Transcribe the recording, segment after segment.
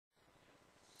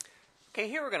Okay,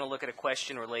 here we're going to look at a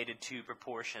question related to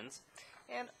proportions,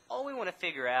 and all we want to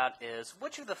figure out is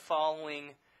which of the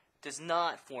following does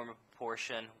not form a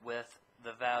proportion with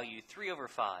the value 3 over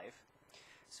 5.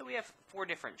 So we have 4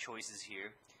 different choices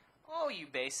here. All you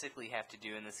basically have to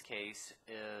do in this case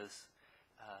is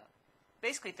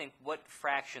basically think what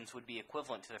fractions would be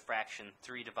equivalent to the fraction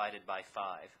 3 divided by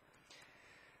 5.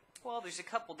 Well, there's a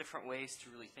couple different ways to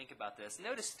really think about this.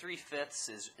 Notice 3/5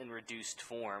 is in reduced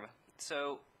form.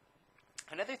 So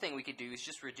another thing we could do is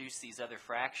just reduce these other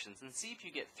fractions and see if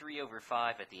you get 3 over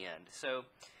 5 at the end. So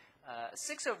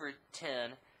 6 over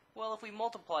 10, well, if we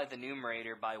multiply the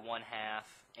numerator by 1/2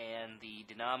 and the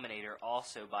denominator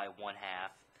also by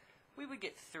 1/2, we would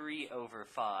get 3 over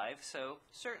 5. So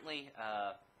certainly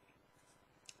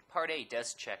part A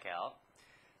does check out.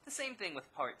 The same thing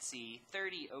with part C,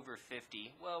 30 over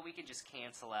 50. Well, we could just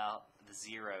cancel out the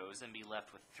zeros and be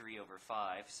left with 3 over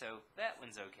 5. So that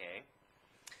one's okay.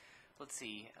 Let's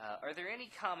see, are there any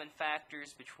common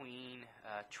factors between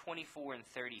 24 and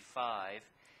 35?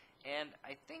 And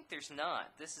I think there's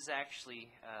not. This is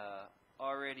actually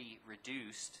already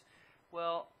reduced.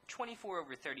 Well, 24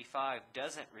 over 35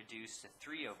 doesn't reduce to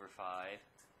 3 over 5.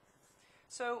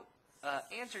 So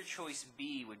answer choice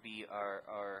B would be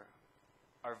our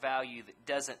value that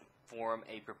doesn't form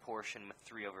a proportion with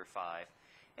 3 over 5.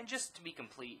 And just to be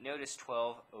complete, notice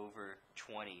 12 over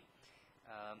 20.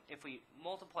 If we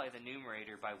multiply the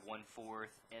numerator by 1/4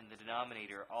 and the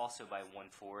denominator also by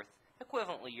 1/4,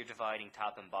 equivalently you're dividing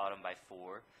top and bottom by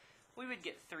 4, we would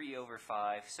get 3 over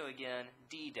 5. So again,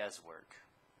 D does work.